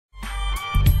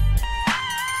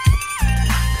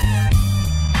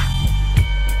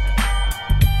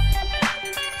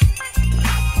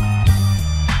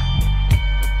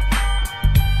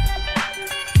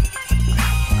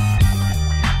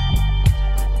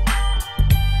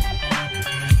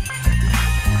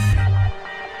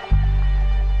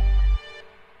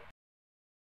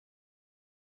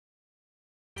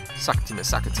Suck it to me,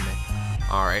 suck it to me.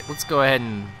 Alright, let's go ahead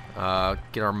and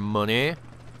get our money.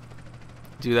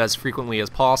 Do that as frequently as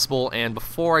possible, and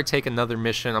before I take another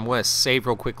mission, I'm going to save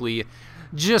real quickly,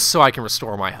 just so I can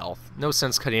restore my health. No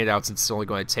sense cutting it out since it's only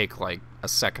going to take like a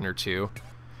second or two.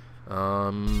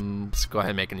 Let's go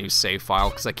ahead and make a new save file,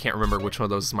 because I can't remember which one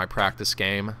of those is my practice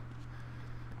game.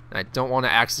 And I don't want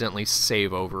to accidentally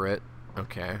save over it.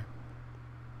 Okay.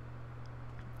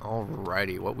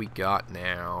 Alrighty, what we got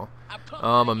now?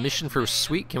 A mission for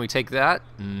Sweet, can we take that?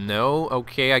 No?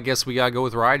 Okay, I guess we gotta go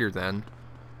with Ryder then.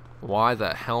 Why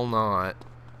the hell not?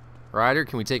 Ryder,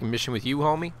 can we take a mission with you,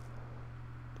 homie?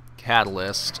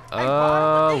 Catalyst.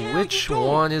 Which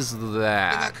one is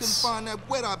that? I couldn't find that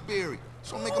wet I buried,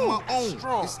 so I'm making my own.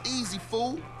 Strong. It's easy,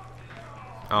 fool.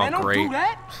 Oh, Man, don't great. do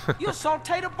that. You'll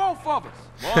saute the both of us.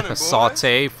 Morning, boys.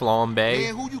 Saute, flambe,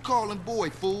 Man, who you calling boy,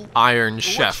 fool? Iron What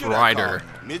Chef should I Ryder.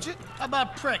 call you, midget? How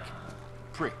about prick?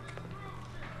 Prick.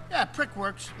 Yeah, prick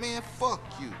works. Man, fuck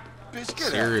you. Bitch, get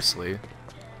out. Seriously.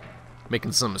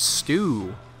 Making some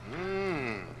stew.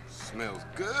 Smells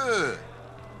good.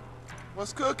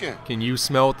 What's cooking? Can you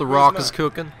smell what the Where's rock mine? is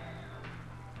cooking?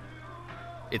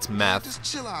 It's meth. Just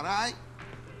chill out, alright?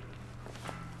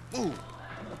 Move.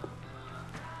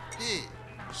 Yeah,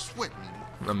 sweat me.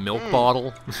 A milk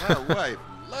bottle. My wife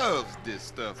loves this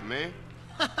stuff, man.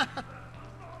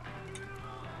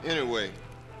 Anyway,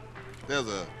 there's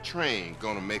a train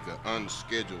gonna make an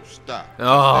unscheduled stop.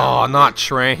 Oh, not It's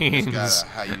trains. got a,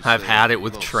 how you I've say, had it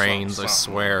with little trains, I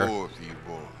something, swear. something on board for you,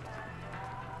 boy.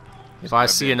 If I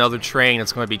see another train,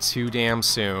 it's going to be too damn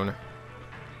soon.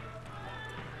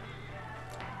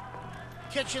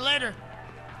 Catch you later,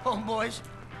 homeboys.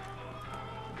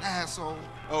 Asshole.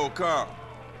 Oh, Carl.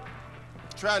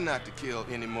 Try not to kill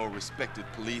any more respected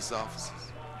police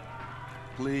officers.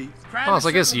 Please. Oh, so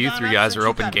I guess you three guys are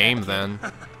open game then.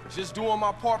 Just doing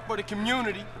my part for the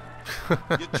community.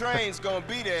 Your train's gonna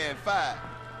be there in 5.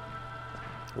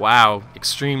 Wow,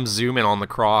 extreme zoom in on the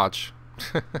crotch.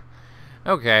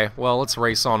 Okay, well, let's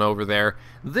race on over there.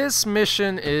 This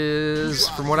mission is,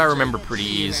 from what I remember, pretty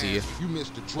easy.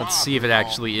 Let's see if it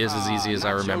actually is as easy as I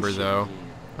remember, though.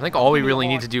 I think all we really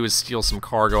need to do is steal some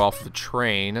cargo off the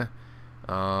train. There's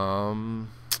an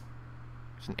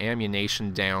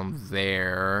ammunition down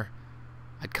there.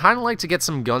 I'd kind of like to get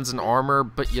some guns and armor,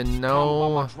 but you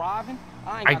know,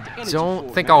 I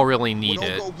don't think I'll really need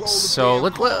it. So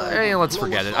let's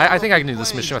forget it. I think I can do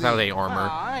this mission without any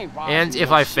armor. And if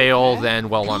I fail, then,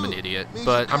 well, I'm an idiot.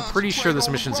 But I'm pretty sure this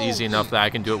mission's easy enough that I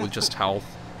can do it with just health.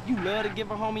 You love to give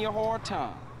a homie a hard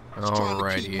time.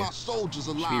 Alrighty.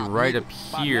 Should be right up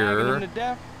By here. nagging him to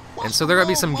death. And so there are going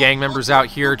to be some gang members out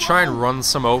here. Try and run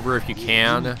some over if you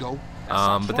can.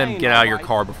 But then get out of your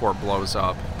car before it blows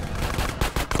up.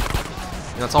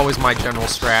 And that's always my general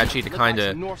strategy, to kind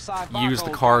of use the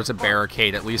car as a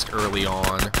barricade, at least early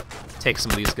on. Take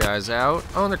some of these guys out.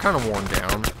 Oh, and they're kind of worn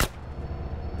down.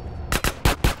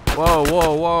 Whoa,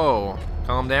 whoa, whoa.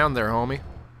 Calm down there, homie.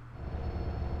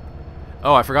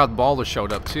 Oh, I forgot Baller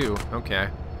showed up, too. Okay.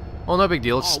 Well, no big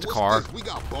deal. It's just a car.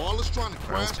 Alright,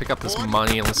 let's pick up this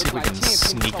money and let's see if we can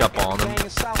sneak up on them.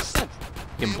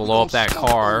 We can blow up that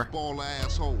car.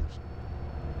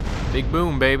 Big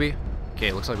boom, baby.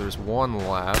 Okay, looks like there's one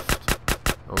left.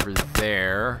 Over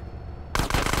there.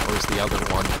 Where's the other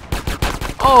one?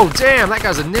 Oh, damn! That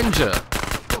guy's a ninja!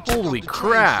 Holy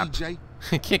crap!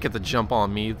 He can't get the jump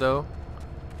on me, though.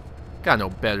 Got no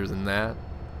better than that.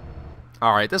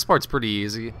 Alright, this part's pretty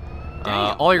easy.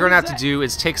 All you're gonna have to do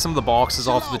is take some of the boxes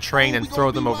off the train and throw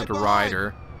them over to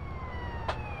Ryder.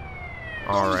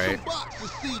 Alright.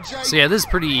 So yeah, this is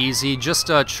pretty easy. Just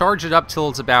charge it up till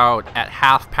it's about at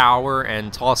half power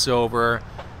and toss it over.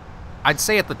 I'd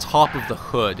say at the top of the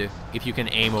hood, if you can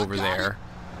aim over there.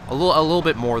 A little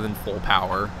bit more than full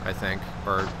power, I think.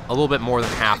 Or a little bit more than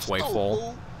halfway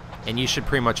full. And you should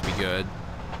pretty much be good.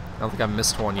 I don't think I've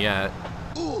missed one yet.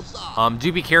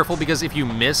 Do be careful, because if you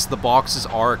miss, the boxes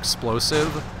are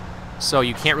explosive. So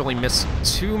you can't really miss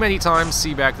too many times.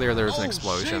 See back there, there's an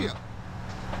explosion.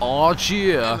 Oh,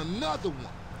 yeah.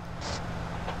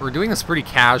 We're doing this pretty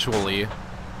casually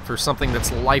for something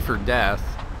that's life or death.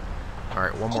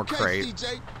 Alright, one more crate.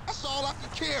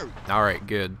 Alright,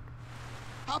 good.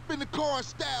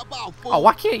 Oh,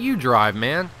 why can't you drive,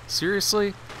 man?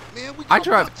 Seriously? I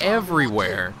drive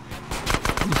everywhere.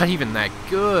 I'm not even that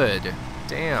good.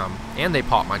 Damn. And they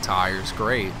pop my tires.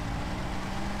 Great.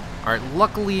 Alright,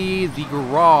 luckily the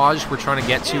garage we're trying to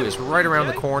get to is right around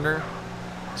the corner.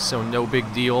 So no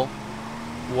big deal.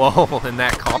 Whoa, and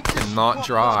that cop cannot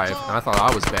drive. I thought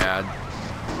I was bad.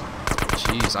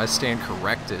 Jeez, I stand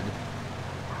corrected.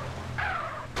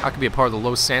 I could be a part of the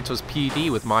Los Santos PD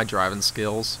with my driving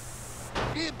skills.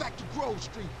 Get back to Grove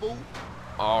Street, fool.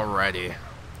 Alrighty.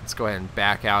 Let's go ahead and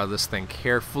back out of this thing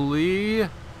carefully.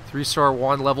 3-star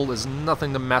wand level is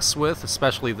nothing to mess with,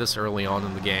 especially this early on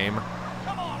in the game.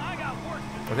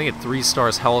 I think at 3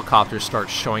 stars, helicopters start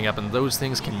showing up, and those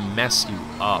things can mess you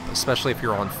up, especially if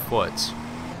you're on foot.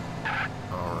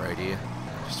 Alrighty.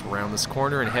 Just around this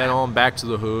corner and head on back to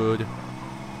the hood.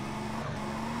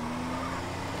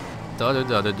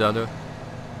 Da-da-da-da-da-da.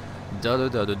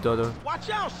 Da-da-da-da-da-da. Watch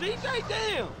out, CJ,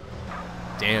 damn!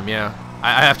 Damn, yeah.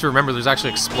 I have to remember there's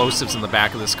actually explosives in the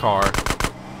back of this car.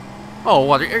 Oh,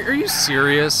 what? Are you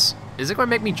serious? Is it going to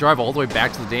make me drive all the way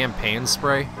back to the damn pain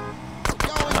spray?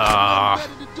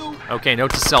 Okay,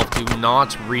 note to self, do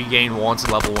not regain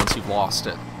wanted level once you've lost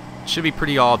it. It should be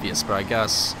pretty obvious, but I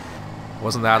guess it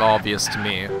wasn't that obvious to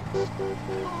me.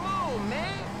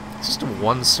 It's just a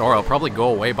 1 star. It'll probably go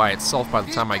away by itself by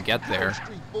the time I get there.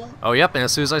 Oh, yep, and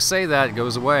as soon as I say that, it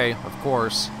goes away, of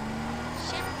course.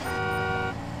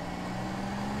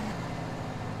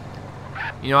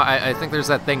 You know, I think there's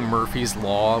that thing, Murphy's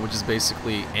Law, which is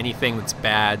basically anything that's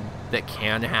bad that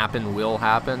can happen will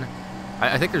happen.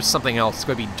 I think there's something else. It's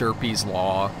going to be Derpy's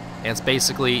Law, and it's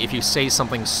basically if you say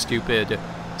something stupid,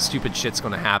 stupid shit's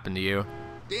going to happen to you.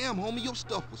 Damn, homie, your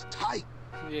stuff was tight.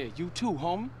 Yeah, you too,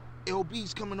 homie.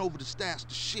 LB's coming over to stash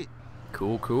the shit.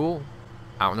 Cool, cool.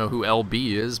 I don't know who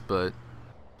LB is, but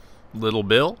Little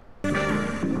Bill?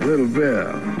 Little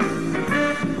Bill.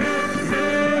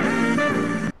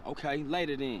 Okay,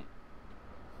 later then.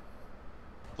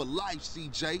 For life,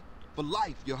 CJ. For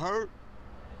life, you heard?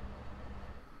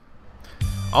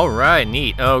 Alright,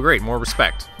 neat. Oh, great, more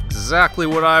respect. Exactly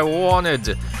what I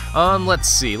wanted. Let's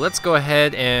see. Let's go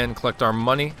ahead and collect our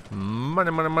money.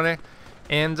 Money.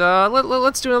 And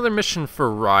let's do another mission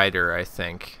for Ryder, I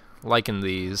think. Liking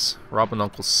these. Robbing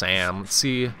Uncle Sam. Let's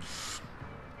see.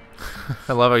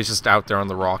 I love how he's just out there on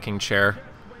the rocking chair.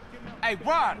 Hey,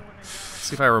 Ryder! Let's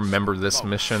see if I remember this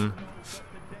mission.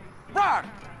 Ryder!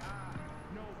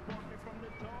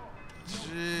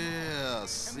 Yeah,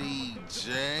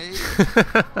 CJ.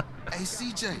 Hey,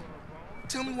 CJ,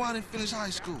 tell me why I didn't finish high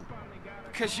school.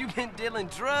 Because you've been dealing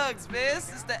drugs, man,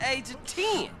 since the age of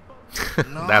 10.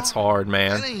 No, That's hard,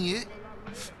 man. That ain't it.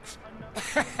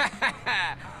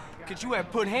 Because you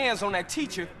had put hands on that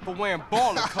teacher for wearing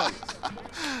baller colors.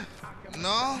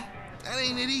 No, that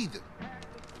ain't it either.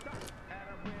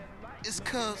 It's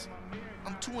cause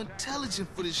I'm too intelligent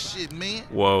for this shit, man.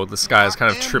 Whoa, this guy is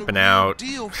kind of tripping out.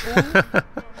 Deal, fool.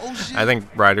 Oh, shit. I think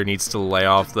Ryder needs to lay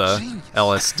off the Genius.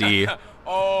 LSD.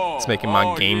 It's making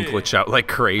my game glitch out like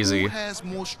crazy. Who has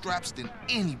more straps than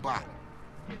anybody?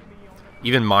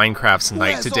 Even Minecraft's Who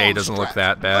night has to all day the doesn't look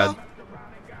straps, that bad.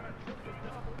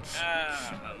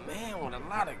 A man with a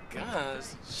lot of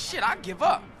guns. Shit, I give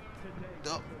up.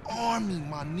 The army,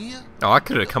 my nigga. Oh, I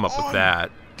could have come up with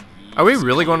that. Are we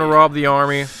really going to rob the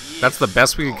army? That's the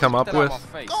best we could come up with?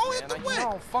 Go hit the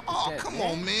wet. Oh, come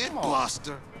on, man.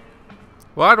 Buster.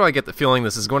 Why do I get the feeling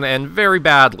this is going to end very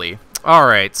badly?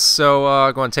 Alright, so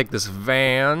I'm going to take this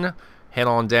van, head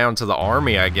on down to the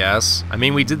army, I guess. I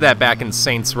mean, we did that back in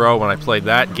Saints Row when I played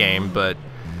that game, but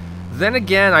then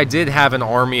again, I did have an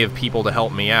army of people to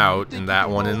help me out in that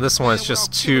one, and this one is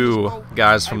just 2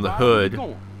 guys from the hood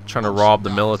trying to rob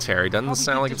the military. Doesn't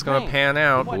sound like it's going to pan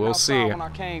out, but we'll see. My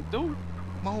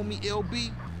homie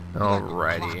LB.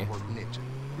 Alrighty.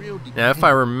 Now, if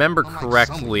I remember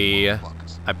correctly,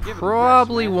 I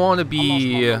probably want to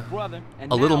be a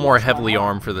little more heavily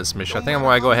armed for this mission. I think I'm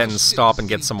going to go ahead and stop and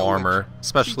get some armor,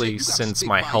 especially since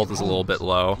my health is a little bit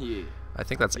low. I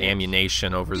think that's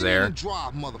ammunition over there.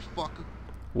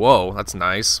 Whoa, that's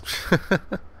nice.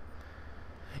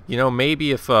 You know,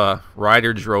 maybe if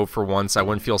Ryder drove for once, I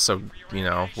wouldn't feel so, you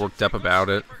know, worked up about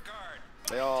it.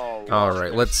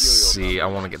 Alright, let's see. I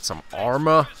want to get some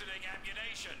armor.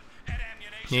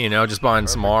 You know, just buying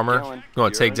some armor.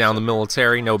 Going to take down the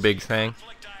military, no big thing.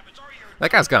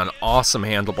 That guy's got an awesome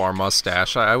handlebar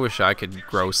mustache. I wish I could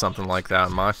grow something like that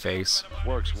on my face.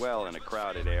 Works well in a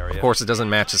crowded area. Of course, it doesn't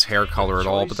match his hair color at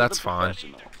all, but that's fine.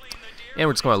 And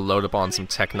we're just going to load up on some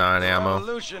Tech 9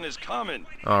 ammo.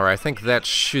 Alright, I think that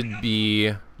should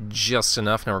be just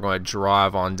enough. Now we're going to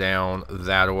drive on down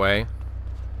that way.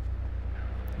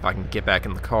 If I can get back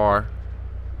in the car.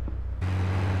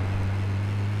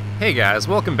 Hey guys,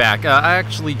 welcome back. I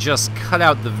actually just cut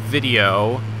out the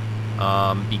video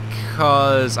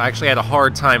because I actually had a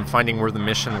hard time finding where the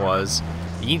mission was.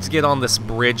 You need to get on this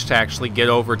bridge to actually get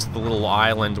over to the little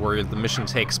island where the mission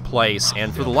takes place,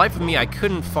 and for the life of me, I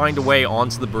couldn't find a way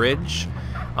onto the bridge.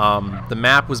 The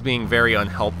map was being very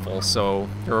unhelpful, so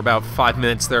there were about 5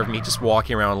 minutes there of me just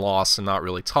walking around lost and not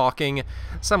really talking,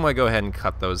 so I'm going to go ahead and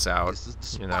cut those out,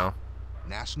 you know.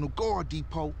 National Guard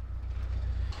depot.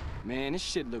 Man, this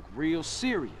shit look real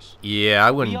serious. Yeah,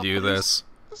 I wouldn't do this.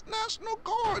 It's National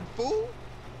Guard, fool.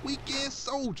 Weekend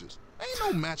soldiers.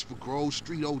 Ain't no match for Grove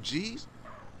Street OGs.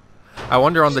 I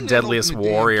wonder on the Ain't that Deadliest open the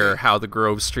damn Warrior gate? how the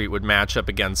Grove Street would match up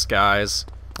against guys.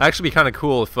 It'd actually be kind of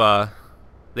cool if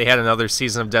they had another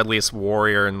season of Deadliest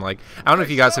Warrior, and like, I don't know if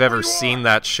you guys have ever seen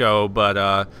that show, but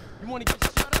You wanna get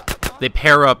shut up, huh? they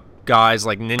pair up guys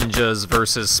like ninjas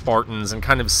versus Spartans and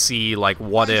kind of see like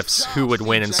what ifs, who would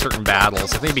win in certain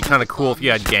battles. I think it'd be kind of cool if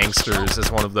you had gangsters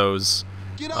as one of those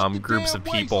Get out the groups of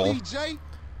damn way, people. CJ.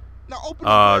 Now open the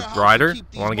warehouse and Ryder,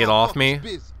 keep these wanna get off me? motherfuckers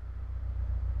busy.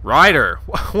 Ryder,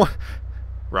 what?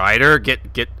 Ryder,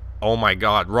 get. Oh my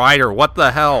God, Ryder, what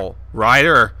the hell,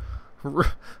 Ryder?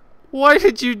 Why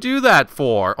did you do that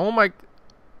for? Oh my.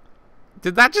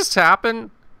 Did that just happen?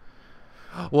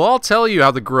 Well, I'll tell you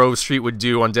how the Grove Street would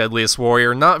do on Deadliest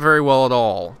Warrior. Not very well at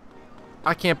all.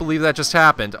 I can't believe that just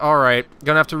happened. Alright,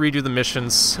 gonna have to redo the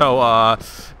missions, so,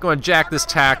 gonna jack this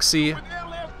taxi.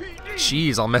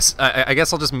 Jeez, I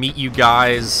guess I'll just meet you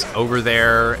guys over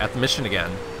there at the mission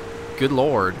again. Good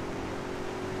lord.